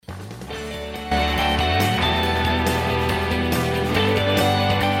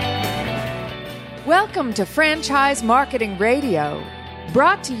Welcome to Franchise Marketing Radio,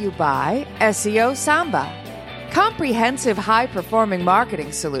 brought to you by SEO Samba. Comprehensive high-performing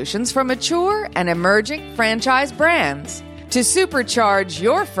marketing solutions for mature and emerging franchise brands. To supercharge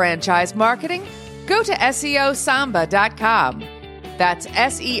your franchise marketing, go to SEOSamba.com. That's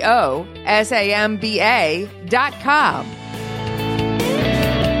SEOSAMBA.com.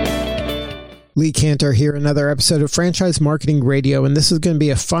 Lee Cantor here, another episode of Franchise Marketing Radio, and this is going to be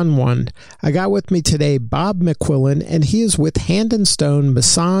a fun one. I got with me today Bob McQuillan, and he is with Hand and Stone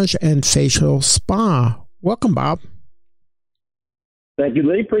Massage and Facial Spa. Welcome, Bob. Thank you,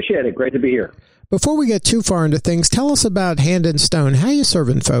 Lee. Appreciate it. Great to be here. Before we get too far into things, tell us about Hand and Stone. How are you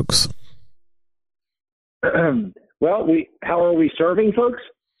serving folks? Well, how are we serving folks?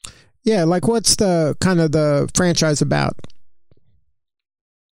 Yeah, like what's the kind of the franchise about?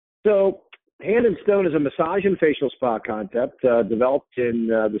 So, Hand and Stone is a massage and facial spa concept developed in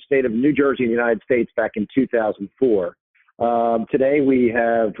the state of New Jersey in the United States back in 2004. Today, we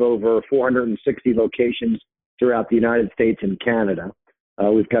have over 460 locations throughout the United States and Canada.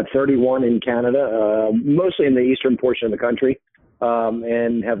 We've got 31 in Canada, mostly in the eastern portion of the country,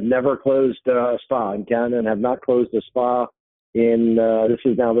 and have never closed a spa in Canada and have not closed a spa in, this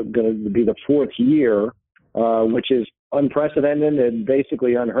is now going to be the fourth year, which is unprecedented and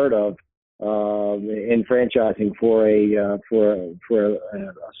basically unheard of in franchising for a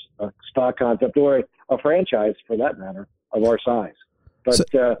spa concept or a franchise for that matter of our size.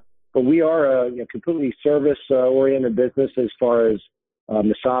 But we are a completely service oriented business as far as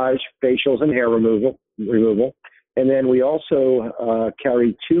massage, facials, and hair removal. And then we also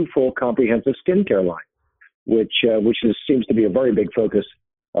carry two full comprehensive skincare lines, which seems to be a very big focus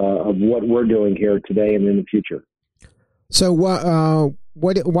of what we're doing here today and in the future. So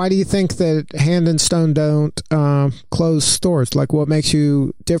why do you think that Hand and Stone don't close stores? Like, what makes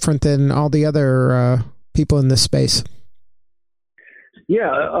you different than all the other people in this space?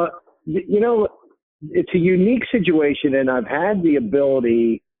 Yeah, it's a unique situation, and I've had the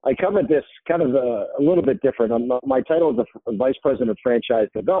ability. I come at this kind of a little bit different. My title is a Vice President of Franchise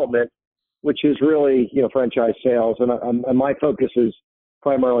Development, which is really franchise sales, and my focus is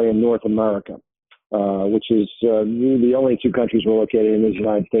primarily in North America. Which is the only two countries we're located in, is the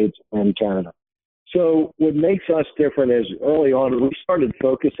United States and Canada. So what makes us different is early on, we started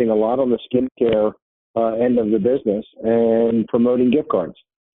focusing a lot on the skincare end of the business and promoting gift cards.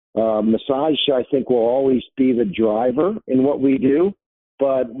 Massage, I think, will always be the driver in what we do,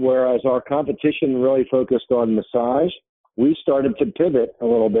 but whereas our competition really focused on massage, we started to pivot a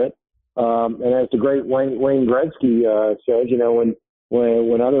little bit. And as the great Wayne Gretzky says,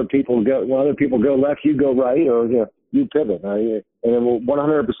 when other people go left, you go right, or you pivot. And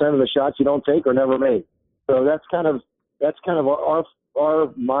 100% of the shots you don't take are never made. So that's kind of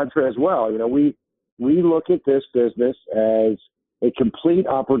our mantra as well. We look at this business as a complete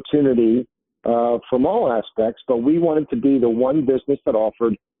opportunity from all aspects, but we wanted to be the one business that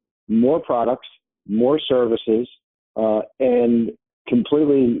offered more products, more services, and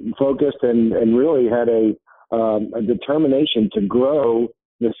completely focused and really had a determination to grow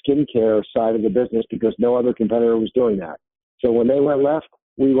the skincare side of the business because no other competitor was doing that. So when they went left,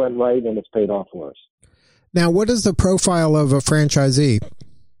 we went right, and it's paid off for us. Now, what is the profile of a franchisee?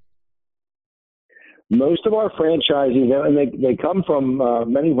 Most of our franchisees, and they come from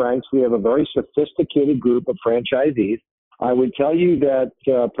many ranks. We have a very sophisticated group of franchisees. I would tell you that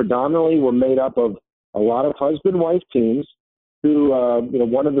predominantly we're made up of a lot of husband-wife teams who,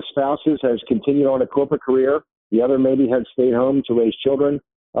 one of the spouses has continued on a corporate career. The other maybe had stayed home to raise children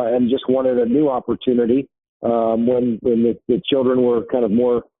and just wanted a new opportunity when the children were kind of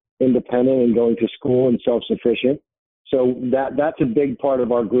more independent and going to school and self-sufficient. So that's a big part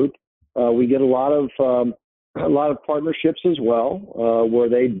of our group. We get a lot of partnerships as well, where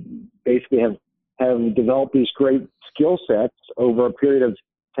they basically have developed these great skill sets over a period of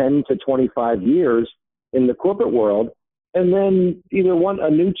 10 to 25 years in the corporate world, and then either want a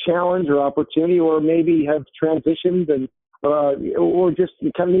new challenge or opportunity, or maybe have transitioned and or just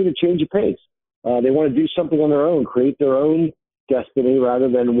kind of need a change of pace. They want to do something on their own, create their own destiny rather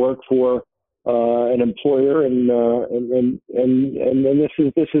than work for an employer. And this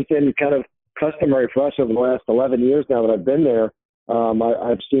has been kind of customary for us over the last 11 years now that I've been there.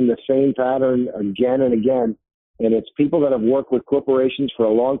 I've seen the same pattern again and again, and it's people that have worked with corporations for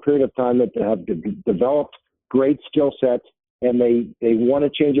a long period of time that have developed great skill sets, and they want to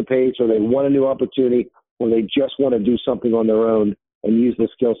change a pace, or they want a new opportunity, or they just want to do something on their own and use the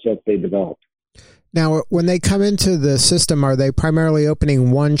skill sets they developed. Now, when they come into the system, are they primarily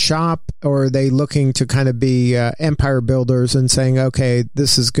opening one shop, or are they looking to kind of be empire builders and saying, okay,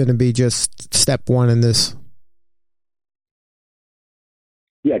 this is going to be just step one in this?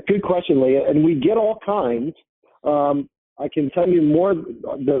 Yeah, good question, Leah. And we get all kinds. I can tell you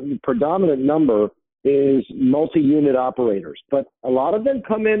the predominant number is multi-unit operators, but a lot of them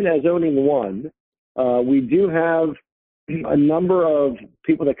come in as owning one. We do have a number of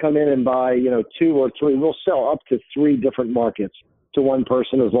people that come in and buy, 2 or 3. We'll sell up to 3 different markets to one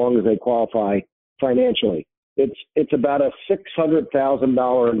person as long as they qualify financially. It's about a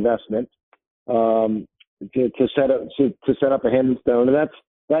 $600,000 investment to set up a Hand and Stone, and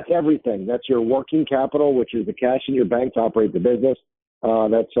that's everything. That's your working capital, which is the cash in your bank to operate the business.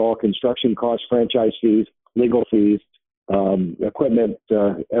 That's all construction costs, franchise fees, legal fees, equipment,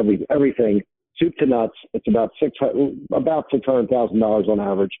 everything. Soup to nuts. It's about $600,000 on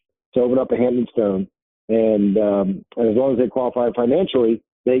average to open up a Hand and Stone, and as long as they qualify financially,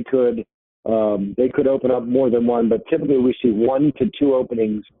 they could open up more than one. But typically, we see 1 to 2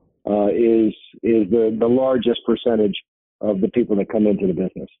 openings is the largest percentage of the people that come into the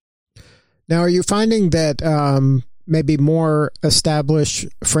business. Now, are you finding that maybe more established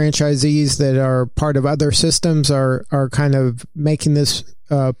franchisees that are part of other systems are kind of making this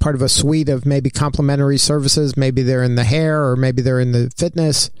part of a suite of maybe complementary services? Maybe they're in the hair, or maybe they're in the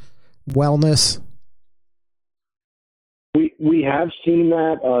fitness, wellness. We have seen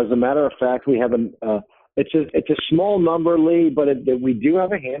that. As a matter of fact, we have it's a small number, Lee, but we do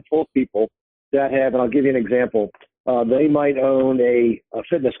have a handful of people that have. And I'll give you an example. They might own a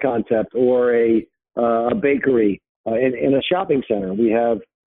fitness concept or a bakery in a shopping center.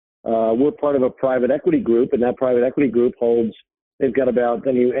 We're part of a private equity group, and that private equity group they've got about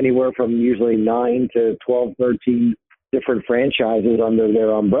anywhere from usually 9 to 12, 13 different franchises under their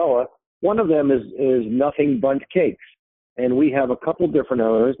umbrella. One of them is Nothing Bundt Cakes, and we have a couple different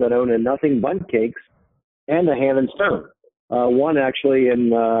owners that own a Nothing Bundt Cakes and a Hand and Stone. One actually in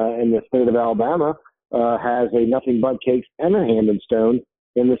the state of Alabama has a Nothing Bundt Cakes and a Hand and Stone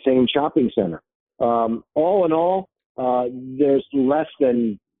in the same shopping center. All in all, there's less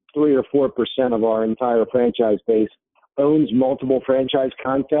than 3 or 4% of our entire franchise base owns multiple franchise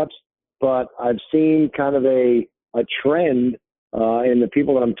concepts, but I've seen kind of a trend in the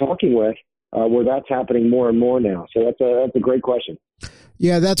people that I'm talking with where that's happening more and more now. So that's a great question.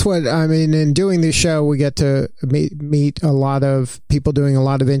 Yeah, that's what I mean. In doing this show, we get to meet a lot of people doing a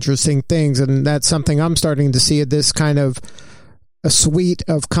lot of interesting things, and that's something I'm starting to see, this kind of a suite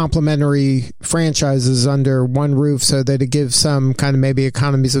of complementary franchises under one roof, so that it gives some kind of maybe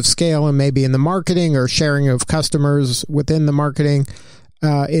economies of scale, and maybe in the marketing or sharing of customers within the marketing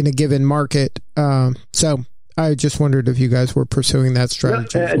in a given market. So I just wondered if you guys were pursuing that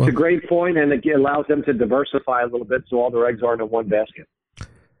strategy. It's a great point, and it allows them to diversify a little bit so all their eggs aren't in one basket.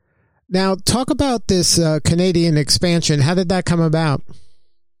 Now, talk about this Canadian expansion. How did that come about?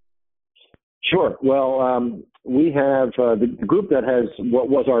 Sure. Well, we have the group that has what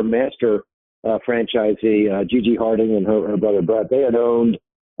was our master franchisee, Gigi Harding and her brother Brett. They had owned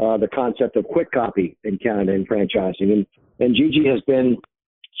the concept of Quick Copy in Canada in franchising. And Gigi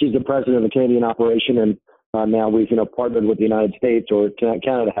she's the president of the Canadian operation, and now we've partnered with the United States, or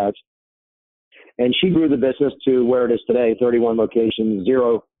Canada has. And she grew the business to where it is today, 31 locations,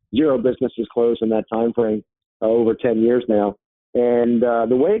 zero businesses closed in that time frame, over 10 years now. And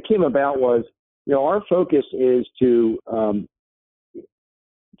the way it came about was, our focus is to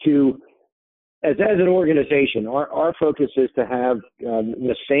as an organization, our focus is to have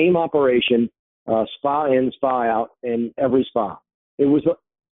the same operation, spa in, spa out, in every spa.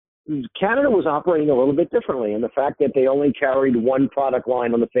 Canada was operating a little bit differently in the fact that they only carried one product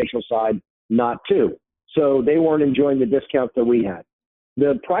line on the facial side, not 2. So they weren't enjoying the discounts that we had.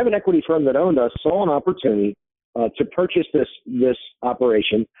 The private equity firm that owned us saw an opportunity to purchase this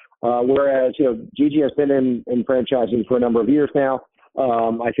operation, whereas Gigi has been in franchising for a number of years now.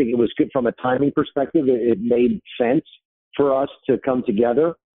 I think it was good from a timing perspective. It made sense for us to come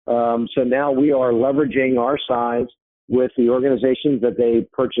together. So now we are leveraging our size with the organizations that they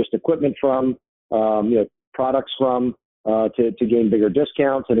purchased equipment from, products from, to gain bigger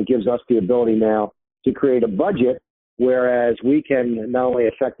discounts, and it gives us the ability now to create a budget, whereas we can not only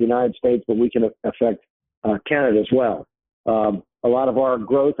affect the United States, but we can affect Canada as well. A lot of our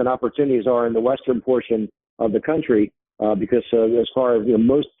growth and opportunities are in the western portion of the country because as far as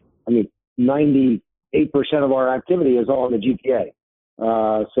 98% of our activity is all in the GTA.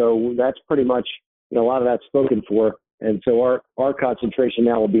 So that's pretty much a lot of that's spoken for, and so our concentration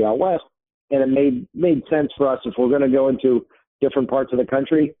now will be out west. And it made sense for us if we're going to go into different parts of the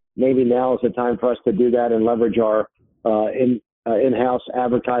country. maybe now is the time for us to do that and leverage our in-house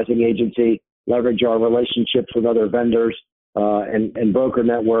advertising agency, leverage our relationships with other vendors and broker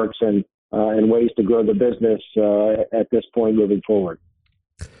networks and ways to grow the business at this point moving forward.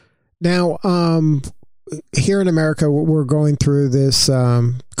 Now, here in America, we're going through this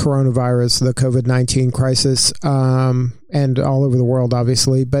coronavirus, the COVID-19 crisis, and all over the world,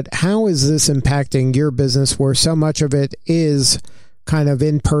 obviously. But how is this impacting your business where so much of it is kind of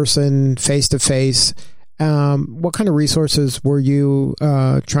in person, face to face? What kind of resources were you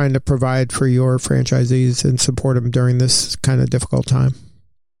trying to provide for your franchisees and support them during this kind of difficult time?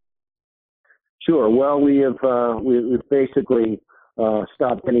 Sure. Well, we've basically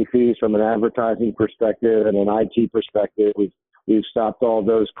stopped any fees from an advertising perspective and an IT perspective. We've stopped all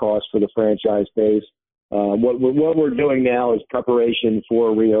those costs for the franchise base. What we're doing now is preparation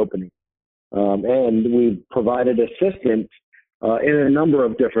for reopening, and we've provided assistance in a number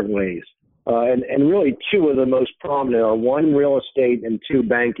of different ways. And really two of the most prominent are one, real estate, and two,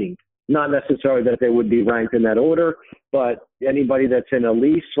 banking. Not necessarily that they would be ranked in that order, but anybody that's in a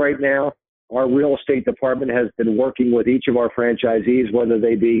lease right now, our real estate department has been working with each of our franchisees, whether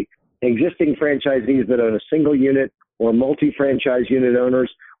they be existing franchisees that own a single unit or multi-franchise unit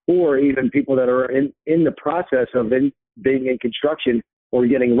owners, or even people that are in the process of being in construction or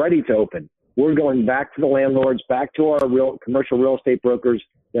getting ready to open. We're going back to the landlords, back to our commercial real estate brokers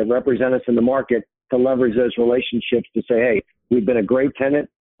that represent us in the market to leverage those relationships to say, hey, we've been a great tenant.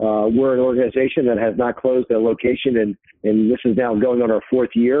 We're an organization that has not closed their location, and this is now going on our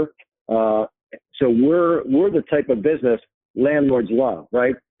fourth year. So we're the type of business landlords love,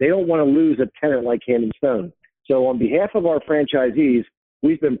 right? They don't want to lose a tenant like Hand & Stone. So on behalf of our franchisees,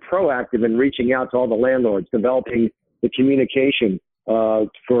 we've been proactive in reaching out to all the landlords, developing the communication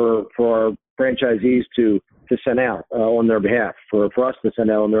for our franchisees to send out on their behalf, for us to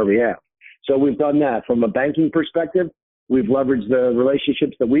send out on their behalf. So we've done that. From a banking perspective, we've leveraged the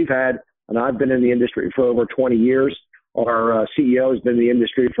relationships that we've had, and I've been in the industry for over 20 years. Our CEO has been in the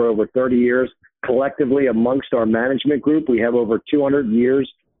industry for over 30 years. Collectively, amongst our management group, we have over 200 years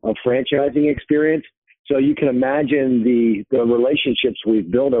of franchising experience. So you can imagine the relationships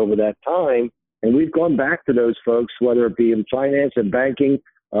we've built over that time. And we've gone back to those folks, whether it be in finance and banking,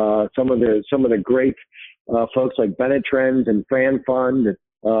 some of the great folks like Bennett Trends and Fran Fund,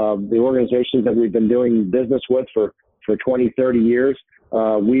 the organizations that we've been doing business with for 20, 30 years.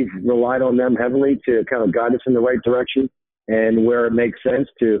 We've relied on them heavily to kind of guide us in the right direction, and where it makes sense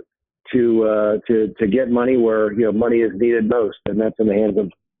to get money where money is needed most, and that's in the hands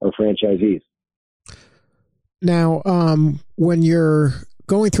of our franchisees. Now, when you're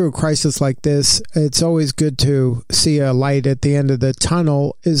going through a crisis like this, it's always good to see a light at the end of the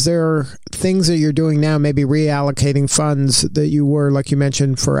tunnel. Is there things that you're doing now, maybe reallocating funds that you were, like you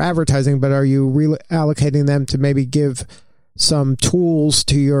mentioned, for advertising, but are you reallocating them to maybe give some tools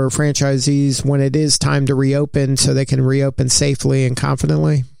to your franchisees when it is time to reopen so they can reopen safely and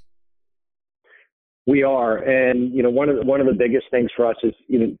confidently? We are. And, one of the biggest things for us is,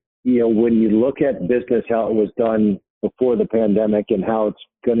 when you look at business, how it was done before the pandemic and how it's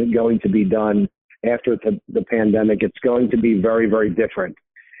going to be done after the pandemic, it's going to be very, very different.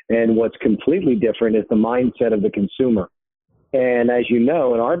 And what's completely different is the mindset of the consumer. And as you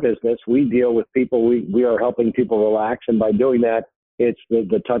know, in our business, we deal with people. We are helping people relax. And by doing that, it's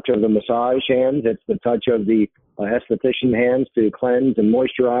the touch of the massage hands. It's the touch of the esthetician hands to cleanse and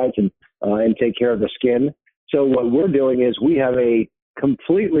moisturize and take care of the skin. So what we're doing is we have a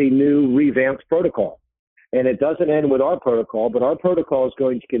completely new revamped protocol. And it doesn't end with our protocol, but our protocol is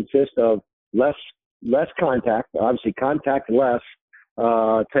going to consist of less contact, obviously contact less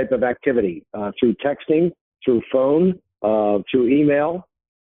type of activity through texting, through phone, through email,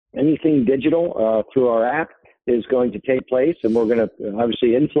 anything digital through our app is going to take place, and we're going to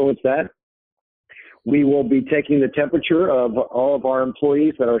obviously influence that. We will be taking the temperature of all of our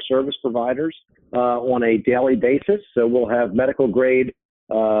employees that are service providers on a daily basis. So we'll have medical grade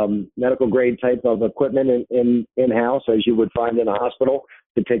type of equipment in-house, as you would find in a hospital,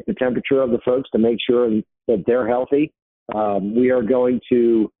 to take the temperature of the folks to make sure that they're healthy. We are going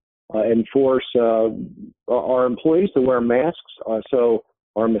to enforce our employees to wear masks. So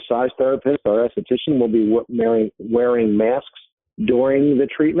our massage therapist, our esthetician will be wearing masks during the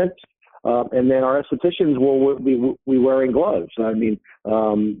treatment. And then our estheticians will be wearing gloves. I mean,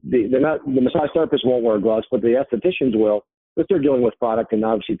 the massage therapists won't wear gloves, but the estheticians will, but they're dealing with product and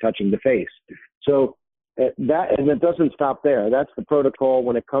obviously touching the face. So and it doesn't stop there. That's the protocol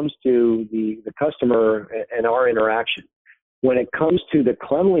when it comes to the customer and our interaction. When it comes to the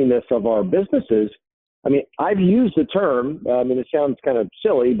cleanliness of our businesses, I mean, I've used the term, it sounds kind of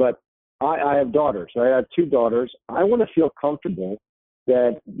silly, but I have daughters. Right? I have 2 daughters. I want to feel comfortable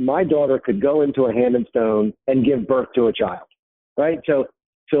that my daughter could go into a Hand and Stone and give birth to a child, right? So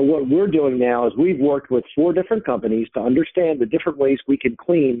what we're doing now is we've worked with 4 different companies to understand the different ways we can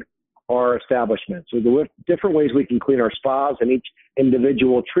clean our establishments, so the different ways we can clean our spas and each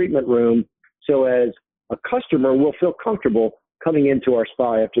individual treatment room, so as a customer will feel comfortable coming into our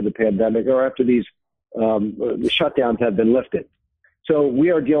spa after the pandemic or after these the shutdowns have been lifted. So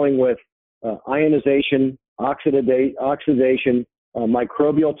we are dealing with ionization, oxidation,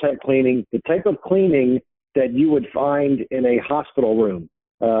 microbial type cleaning, the type of cleaning that you would find in a hospital room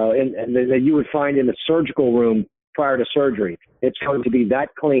and that you would find in a surgical room prior to surgery. It's going to be that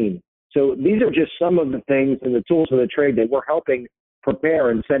clean. So these are just some of the things and the tools of the trade that we're helping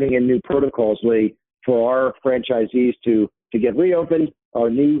prepare and setting in new protocols, Lee, for our franchisees to get reopened, our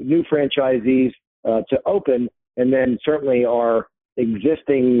new franchisees to open, and then certainly our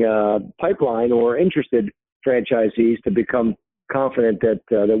existing pipeline or interested franchisees to become confident that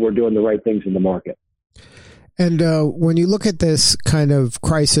we're doing the right things in the market. And when you look at this kind of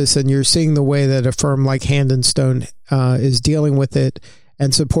crisis and you're seeing the way that a firm like Hand and Stone is dealing with it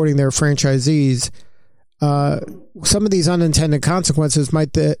and supporting their franchisees, some of these unintended consequences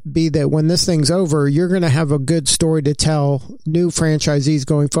might be that when this thing's over, you're going to have a good story to tell new franchisees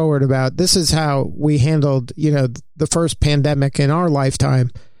going forward about this is how we handled, the first pandemic in our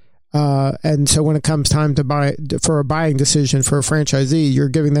lifetime. And so when it comes time to buy for a buying decision for a franchisee, you're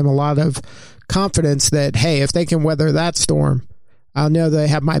giving them a lot of confidence that, hey, if they can weather that storm, I'll know they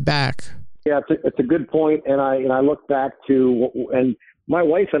have my back. Yeah, it's a good point. And I look back to, and my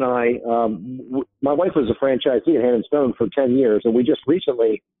wife and I, my wife was a franchisee at Hand and Stone for 10 years. And we just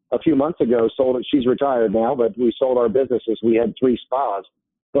recently, a few months ago, sold it. She's retired now, but we sold our businesses. We had 3 spas.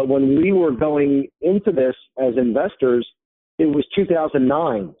 But when we were going into this as investors, it was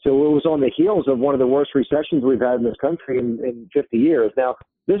 2009. So it was on the heels of one of the worst recessions we've had in this country in 50 years. Now,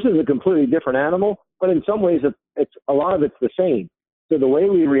 this is a completely different animal, but in some ways, it's a lot of it's the same. So the way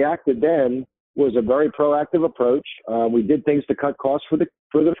we reacted then was a very proactive approach. We did things to cut costs for the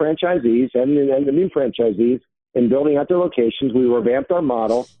franchisees and the new franchisees in building out their locations. We revamped our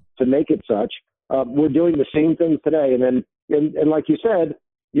model to make it such. We're doing the same thing today. And like you said,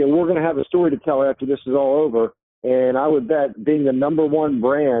 we're going to have a story to tell after this is all over. And I would bet, being the number 1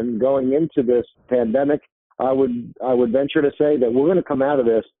 brand going into this pandemic, I would venture to say that we're going to come out of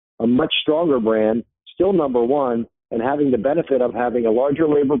this a much stronger brand, still number 1, and having the benefit of having a larger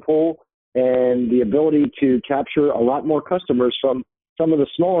labor pool and the ability to capture a lot more customers from some of the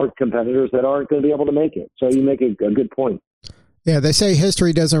smaller competitors that aren't going to be able to make it. So you make a good point. Yeah, they say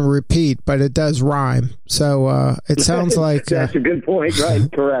history doesn't repeat, but it does rhyme. So it sounds like... That's a good point,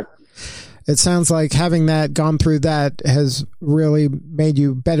 right? Correct. It sounds like having gone through that has really made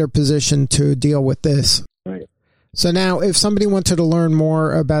you better positioned to deal with this. Right. So now, if somebody wanted to learn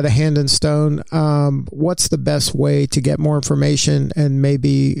more about a Hand and Stone, what's the best way to get more information and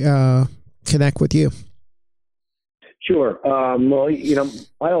maybe connect with you? Sure. Well,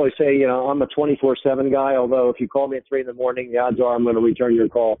 I always say, I'm a 24/7 guy, although if you call me at 3 a.m, the odds are I'm going to return your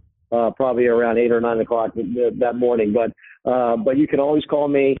call probably around 8 or 9 o'clock that morning. But you can always call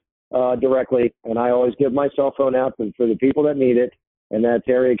me directly, and I always give my cell phone out for the people that need it, and that's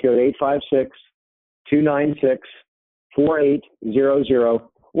area code 856-296-4800,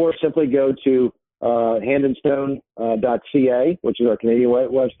 or simply go to handandstone.ca, which is our Canadian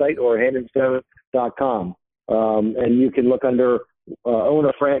website, or handandstone.com. And you can look under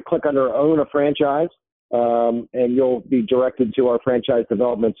click under Own a Franchise, and you'll be directed to our franchise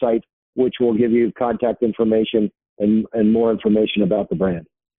development site, which will give you contact information and more information about the brand.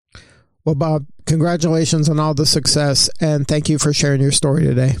 Well, Bob, congratulations on all the success, and thank you for sharing your story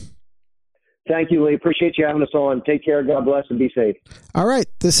today. Thank you, Lee. Appreciate you having us on. Take care. God bless, and be safe. All right.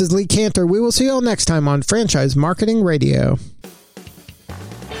 This is Lee Cantor. We will see you all next time on Franchise Marketing Radio.